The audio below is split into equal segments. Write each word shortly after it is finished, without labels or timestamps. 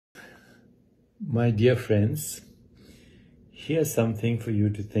My dear friends, here's something for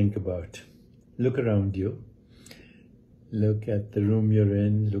you to think about. Look around you. Look at the room you're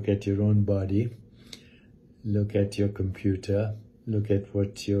in. Look at your own body. Look at your computer. Look at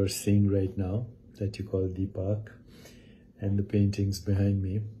what you're seeing right now that you call Deepak and the paintings behind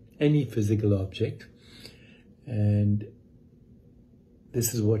me. Any physical object. And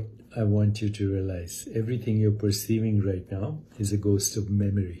this is what I want you to realize. Everything you're perceiving right now is a ghost of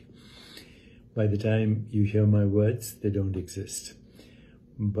memory. By the time you hear my words, they don't exist.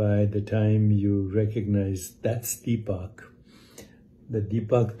 By the time you recognize that's Deepak, the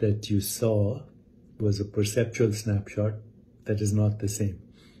Deepak that you saw was a perceptual snapshot that is not the same.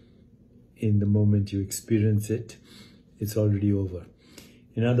 In the moment you experience it, it's already over.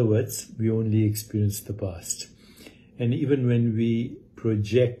 In other words, we only experience the past. And even when we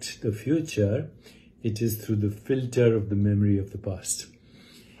project the future, it is through the filter of the memory of the past.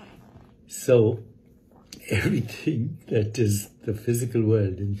 So, everything that is the physical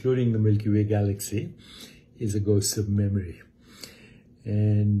world, including the Milky Way galaxy, is a ghost of memory.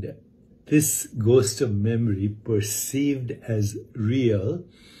 And this ghost of memory, perceived as real,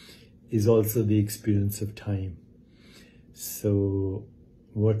 is also the experience of time. So,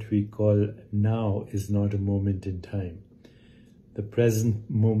 what we call now is not a moment in time. The present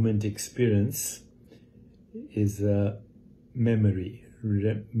moment experience is a memory.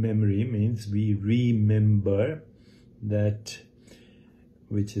 Memory means we remember that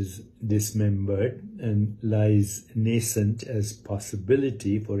which is dismembered and lies nascent as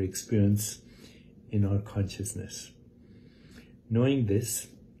possibility for experience in our consciousness. Knowing this,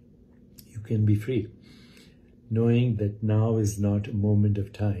 you can be free. Knowing that now is not a moment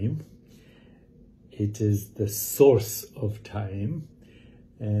of time, it is the source of time,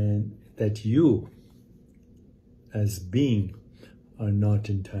 and that you, as being, are not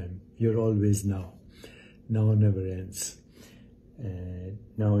in time. You're always now. Now never ends. And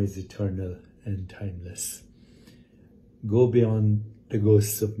now is eternal and timeless. Go beyond the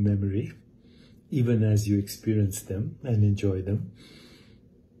ghosts of memory, even as you experience them and enjoy them.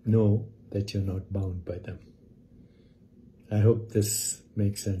 Know that you're not bound by them. I hope this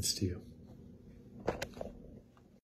makes sense to you.